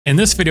In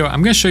this video,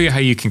 I'm going to show you how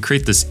you can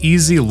create this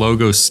easy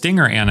logo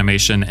stinger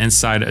animation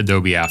inside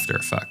Adobe After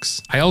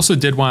Effects. I also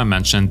did want to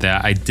mention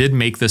that I did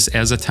make this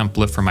as a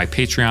template for my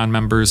Patreon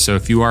members, so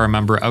if you are a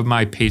member of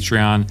my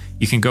Patreon,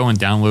 you can go and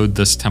download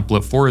this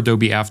template for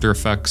Adobe After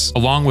Effects,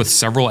 along with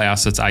several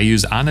assets I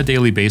use on a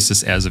daily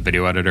basis as a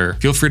video editor.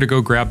 Feel free to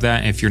go grab that,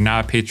 and if you're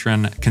not a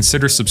patron,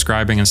 consider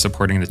subscribing and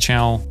supporting the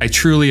channel. I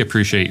truly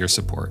appreciate your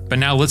support. But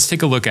now let's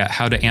take a look at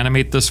how to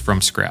animate this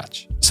from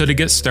scratch. So to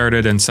get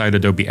started inside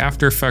Adobe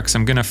After Effects,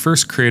 I'm going to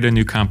first create a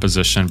new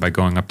composition by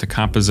going up to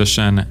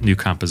Composition, New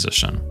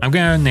Composition. I'm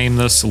going to name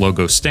this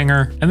Logo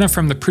Stinger, and then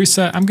from the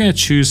preset, I'm going to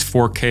choose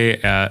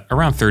 4K at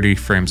around 30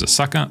 frames a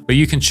second, but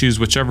you can choose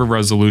whichever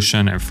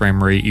resolution and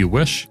frame rate you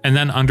wish. And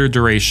then under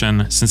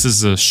duration, since this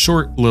is a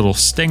short little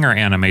stinger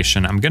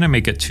animation, I'm going to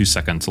make it 2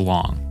 seconds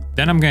long.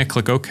 Then I'm going to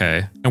click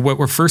OK. And what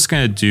we're first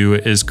going to do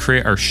is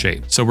create our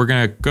shape. So we're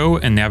going to go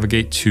and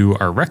navigate to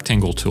our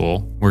rectangle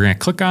tool. We're going to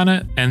click on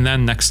it. And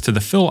then next to the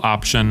fill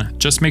option,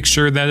 just make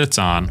sure that it's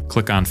on.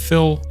 Click on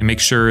fill and make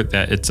sure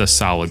that it's a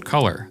solid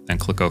color. Then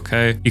click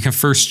OK. You can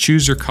first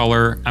choose your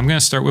color. I'm going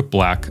to start with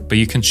black, but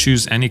you can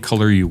choose any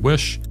color you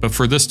wish. But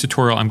for this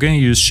tutorial, I'm going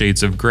to use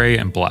shades of gray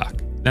and black.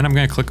 Then I'm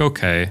going to click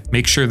OK.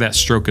 Make sure that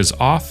stroke is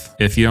off.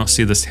 If you don't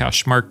see this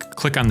hash mark,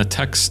 click on the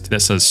text that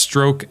says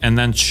stroke and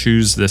then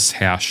choose this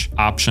hash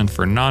option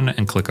for none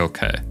and click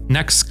OK.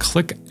 Next,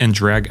 click and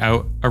drag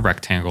out a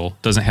rectangle.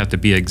 Doesn't have to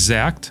be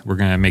exact. We're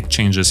going to make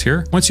changes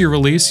here. Once you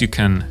release, you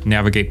can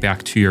navigate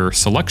back to your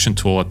selection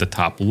tool at the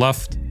top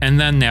left and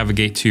then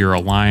navigate to your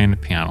align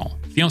panel.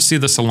 If you don't see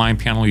this align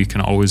panel, you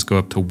can always go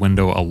up to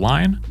Window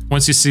Align.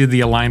 Once you see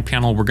the align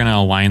panel, we're going to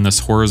align this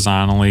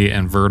horizontally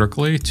and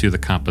vertically to the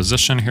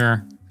composition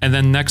here. And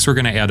then next we're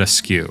going to add a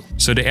skew.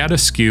 So to add a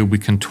skew, we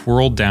can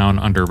twirl down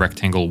under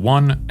rectangle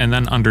 1, and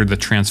then under the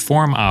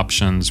transform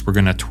options, we're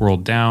going to twirl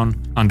down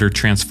under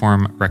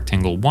transform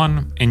rectangle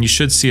 1, and you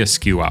should see a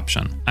skew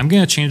option. I'm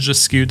going to change the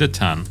skew to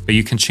 10, but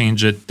you can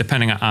change it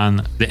depending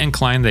on the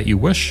incline that you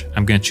wish.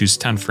 I'm going to choose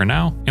 10 for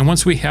now. And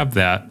once we have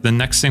that, the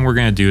next thing we're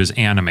going to do is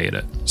animate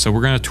it. So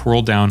we're going to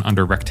twirl down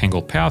under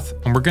rectangle path,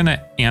 and we're going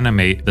to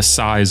animate the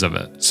size of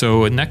it.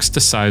 So next to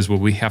size,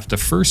 what we have to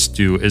first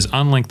do is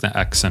unlink the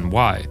X and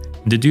Y.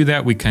 And to do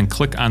that, we can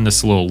click on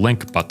this little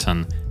link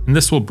button, and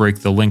this will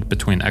break the link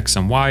between X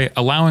and Y,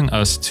 allowing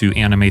us to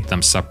animate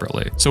them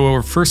separately. So what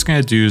we're first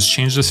going to do is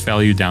change this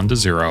value down to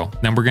 0.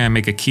 Then we're going to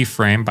make a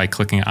keyframe by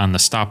clicking on the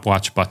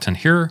stopwatch button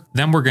here.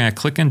 Then we're going to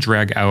click and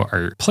drag out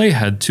our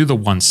playhead to the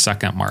 1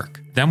 second mark.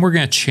 Then we're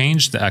going to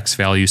change the X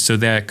value so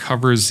that it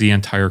covers the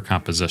entire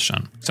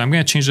composition. So I'm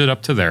going to change it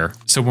up to there.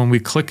 So when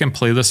we click and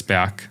play this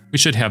back, we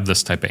should have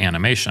this type of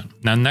animation.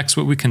 Now next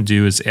what we can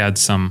do is add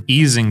some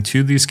easing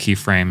to these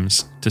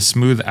keyframes to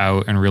smooth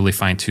out and really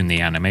fine tune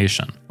the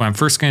animation. What I'm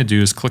first going to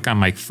do is click on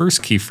my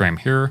first keyframe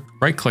here,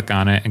 right click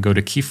on it and go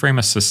to Keyframe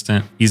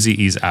Assistant, Easy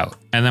Ease Out.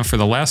 And then for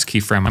the last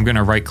keyframe, I'm going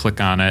to right click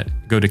on it,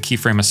 go to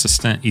Keyframe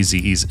Assistant, Easy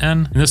Ease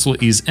In, and this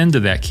will ease into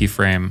that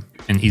keyframe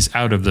and ease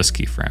out of this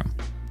keyframe.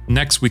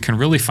 Next, we can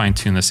really fine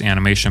tune this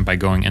animation by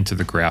going into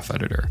the graph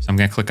editor. So I'm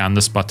going to click on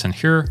this button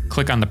here,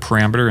 click on the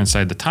parameter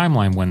inside the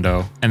timeline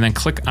window, and then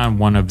click on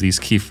one of these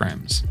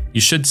keyframes. You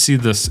should see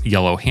this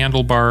yellow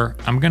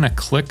handlebar. I'm going to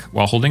click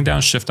while holding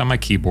down Shift on my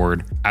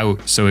keyboard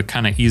out, so it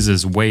kind of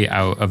eases way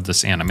out of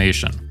this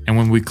animation. And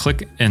when we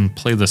click and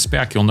play this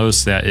back, you'll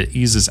notice that it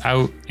eases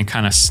out and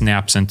kind of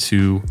snaps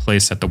into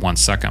place at the 1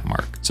 second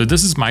mark. So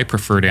this is my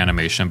preferred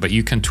animation, but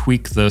you can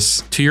tweak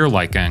this to your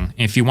liking. And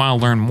if you want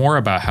to learn more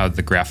about how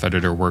the graph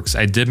editor works,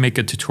 I did make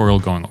a tutorial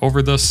going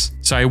over this,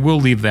 so I will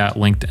leave that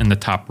linked in the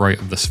top right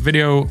of this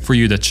video for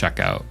you to check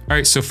out. All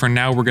right, so for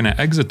now, we're going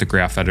to exit the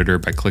graph editor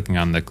by clicking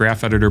on the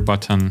graph editor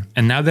button.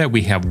 And now that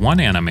we have one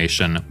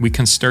animation, we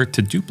can start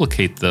to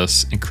duplicate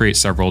this and create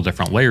several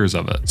different layers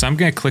of it. So I'm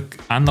going to click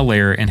on the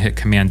layer and hit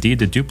Command D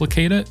to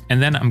duplicate it.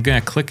 And then I'm going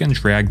to click and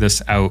drag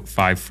this out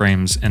 5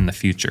 frames in the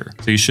future.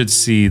 So you should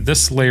see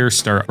this layer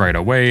start right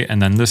away,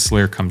 and then this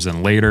layer comes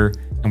in later.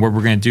 And what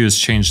we're going to do is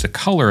change the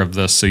color of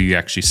this so you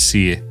actually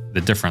see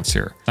the difference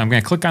here. So I'm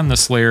going to click on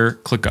this layer,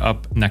 click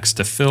up next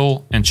to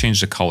fill, and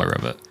change the color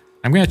of it.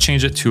 I'm going to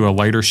change it to a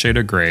lighter shade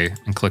of gray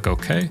and click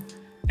OK.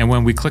 And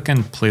when we click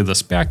and play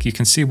this back, you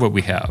can see what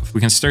we have.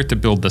 We can start to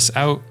build this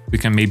out. We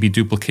can maybe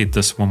duplicate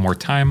this one more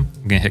time.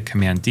 I'm going to hit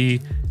Command D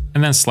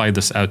and then slide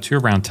this out to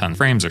around 10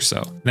 frames or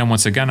so. Then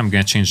once again, I'm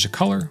going to change the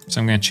color. So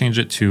I'm going to change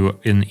it to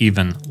an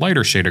even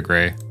lighter shade of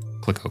gray,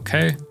 click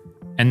OK.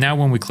 And now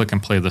when we click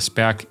and play this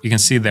back, you can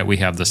see that we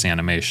have this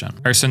animation.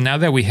 All right, so now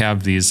that we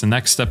have these, the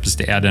next step is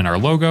to add in our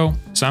logo.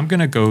 So I'm going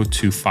to go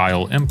to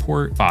File,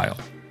 Import, File.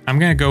 I'm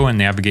going to go and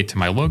navigate to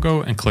my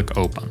logo and click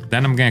Open.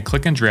 Then I'm going to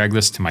click and drag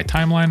this to my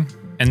timeline.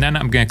 And then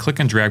I'm going to click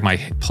and drag my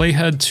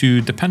playhead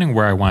to, depending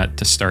where I want it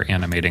to start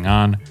animating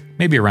on,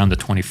 maybe around the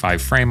 25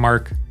 frame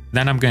mark.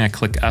 Then I'm going to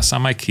click S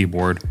on my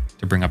keyboard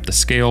to bring up the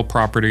scale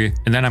property,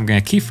 and then I'm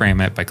going to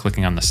keyframe it by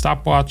clicking on the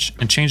stopwatch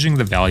and changing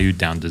the value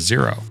down to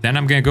 0. Then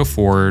I'm going to go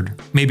forward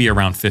maybe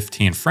around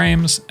 15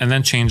 frames and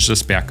then change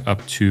this back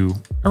up to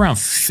around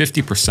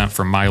 50%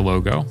 for my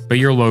logo, but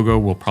your logo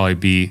will probably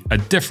be a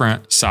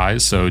different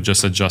size, so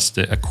just adjust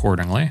it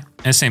accordingly.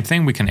 And same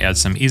thing, we can add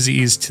some easy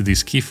ease to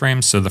these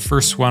keyframes. So the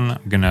first one,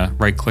 I'm gonna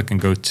right click and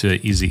go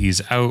to easy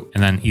ease out,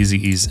 and then easy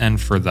ease in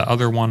for the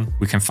other one.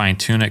 We can fine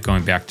tune it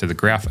going back to the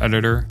graph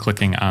editor,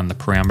 clicking on the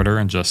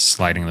parameter and just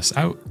sliding this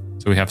out.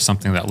 So we have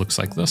something that looks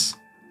like this.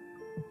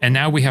 And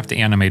now we have to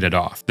animate it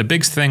off. The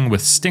big thing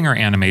with stinger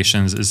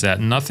animations is that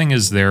nothing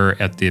is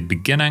there at the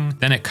beginning,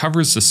 then it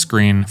covers the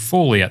screen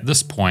fully at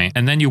this point,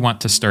 and then you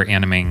want to start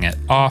animating it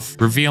off,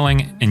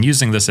 revealing and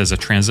using this as a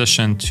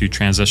transition to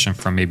transition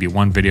from maybe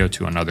one video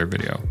to another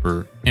video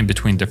or in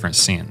between different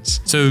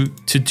scenes. So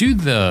to do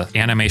the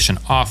animation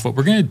off, what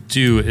we're gonna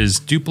do is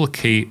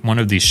duplicate one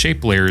of these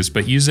shape layers,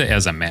 but use it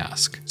as a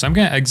mask. So I'm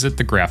gonna exit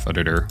the graph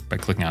editor by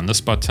clicking on this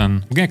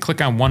button. I'm gonna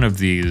click on one of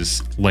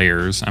these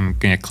layers. I'm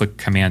gonna click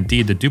Command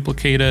D to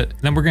duplicate it.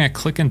 Then we're going to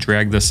click and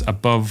drag this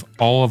above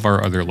all of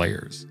our other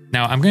layers.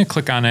 Now I'm going to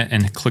click on it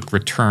and click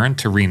return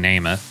to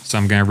rename it. So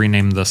I'm going to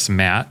rename this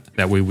matte.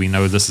 That way we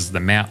know this is the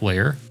matte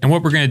layer. And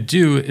what we're going to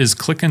do is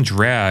click and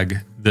drag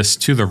this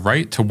to the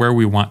right to where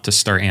we want to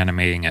start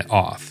animating it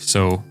off.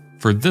 So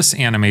for this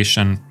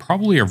animation,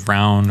 probably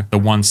around the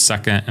 1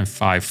 second and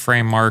 5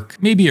 frame mark,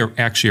 maybe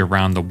actually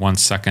around the 1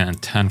 second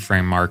and 10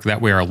 frame mark.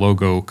 That way our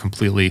logo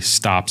completely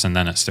stops and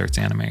then it starts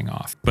animating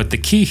off. But the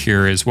key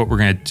here is what we're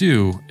gonna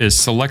do is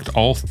select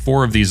all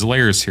 4 of these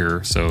layers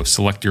here. So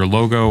select your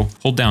logo,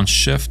 hold down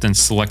Shift and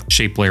select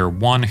shape layer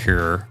 1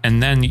 here.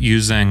 And then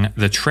using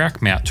the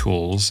track matte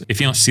tools,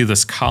 if you don't see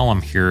this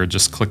column here,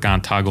 just click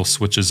on toggle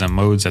switches and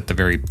modes at the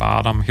very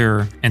bottom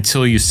here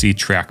until you see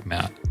track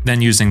matte. Then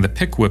using the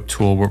pick whip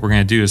tool, what we're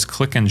going to do is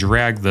click and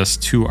drag this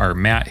to our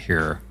matte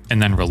here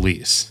and then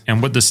release.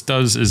 And what this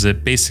does is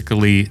it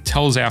basically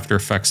tells After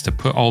Effects to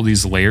put all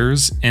these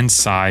layers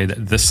inside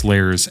this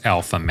layer's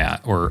alpha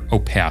matte or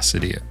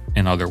opacity,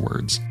 in other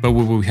words. But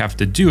what we have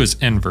to do is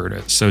invert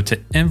it. So to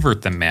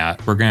invert the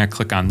matte, we're going to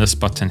click on this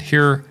button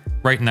here.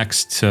 Right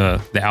next to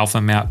the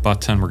alpha matte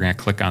button, we're going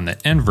to click on the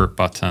invert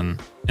button,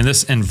 and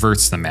this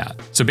inverts the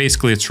matte. So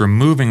basically it's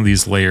removing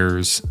these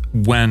layers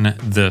when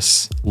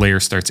this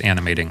layer starts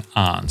animating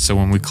on. So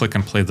when we click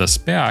and play this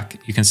back,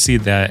 you can see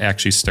that it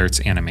actually starts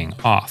animating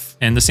off.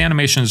 And this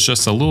animation is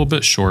just a little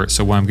bit short.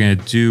 So what I'm going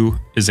to do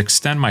is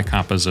extend my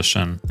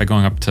composition by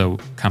going up to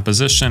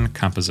composition,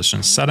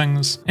 composition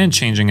settings, and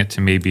changing it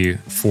to maybe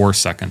 4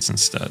 seconds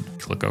instead.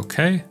 Click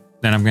OK.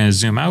 Then I'm going to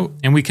zoom out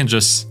and we can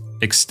just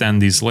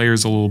extend these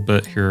layers a little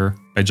bit here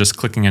by just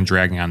clicking and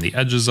dragging on the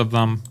edges of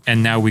them.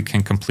 And now we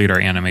can complete our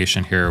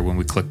animation here. When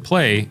we click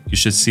play, you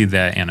should see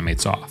that it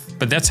animates off.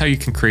 But that's how you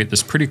can create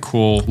this pretty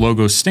cool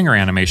logo stinger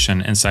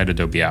animation inside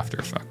Adobe After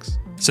Effects.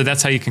 So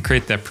that's how you can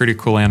create that pretty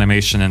cool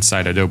animation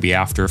inside Adobe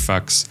After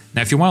Effects.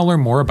 Now, if you want to learn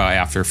more about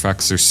After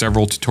Effects, there's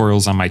several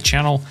tutorials on my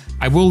channel.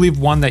 I will leave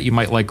one that you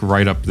might like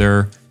right up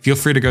there. Feel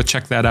free to go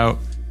check that out.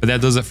 But that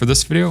does it for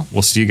this video.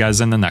 We'll see you guys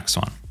in the next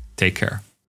one. Take care.